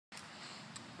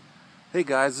Hey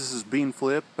guys, this is Bean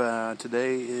Flip.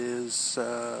 Today is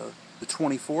the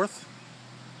 24th,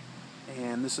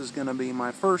 and this is going to be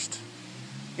my first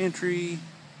entry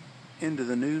into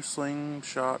the new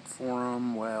slingshot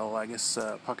forum, well, I guess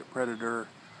Pocket Predator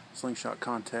slingshot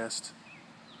contest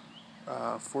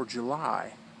for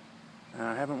July.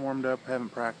 I haven't warmed up,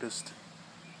 haven't practiced.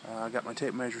 I got my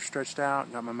tape measure stretched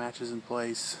out, got my matches in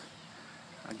place.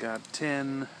 I got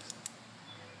 10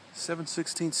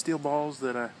 7/16 steel balls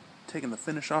that I've taken the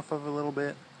finish off of a little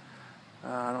bit.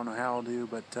 I don't know how I'll do,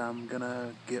 but I'm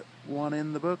gonna get one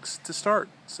in the books to start.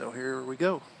 So here we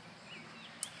go.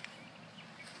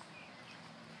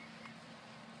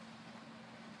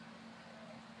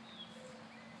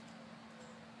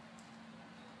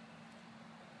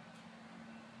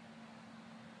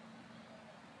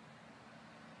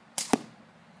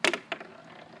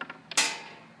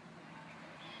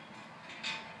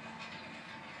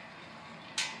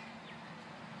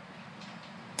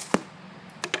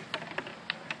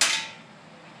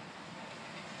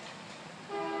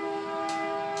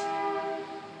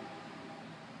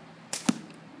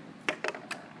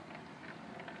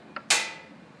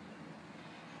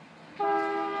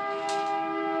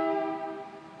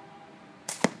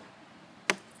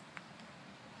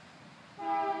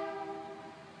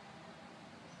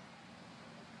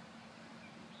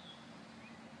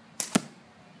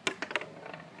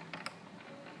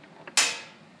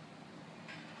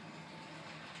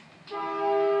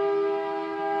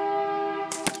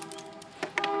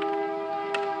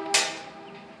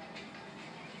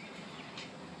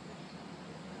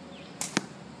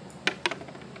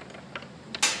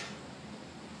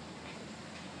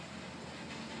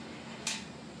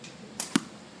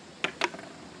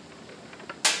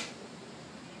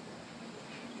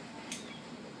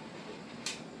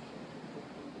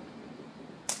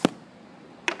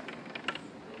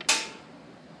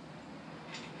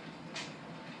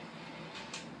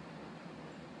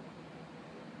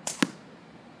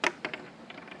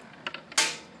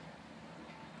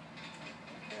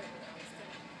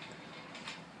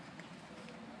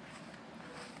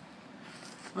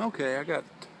 Okay, I'll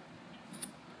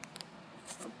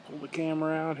pull the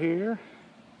camera out here.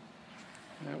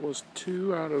 That was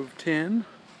 2 out of 10.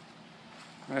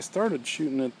 I started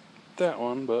shooting at that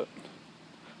one, but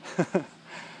I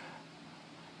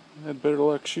had better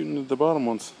luck shooting at the bottom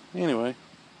ones. Anyway,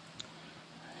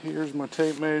 here's my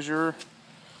tape measure.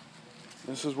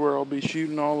 This is where I'll be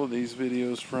shooting all of these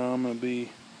videos from. It'll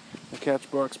be the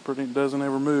catch box doesn't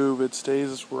ever move. It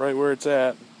stays right where it's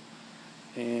at.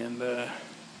 And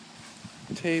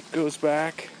tape goes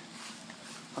back.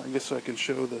 I guess I can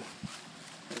show the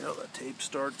tape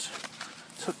starts.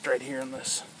 It's hooked right here in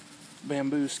this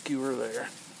bamboo skewer there.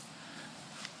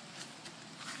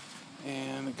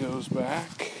 And it goes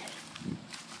back.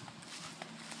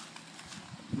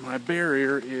 My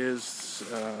barrier is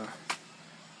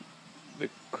the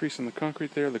crease in the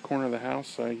concrete there, the corner of the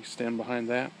house. I stand behind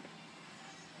that.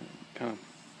 Kind of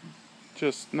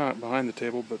just not behind the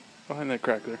table, but behind that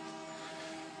crack there.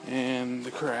 And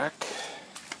the crack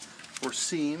or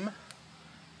seam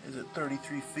is at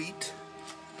 33 feet.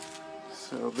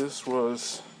 So this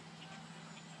was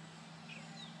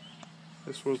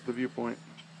the viewpoint.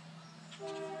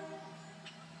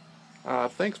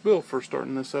 Thanks, Bill, for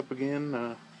starting this up again.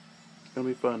 It's gonna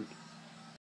be fun.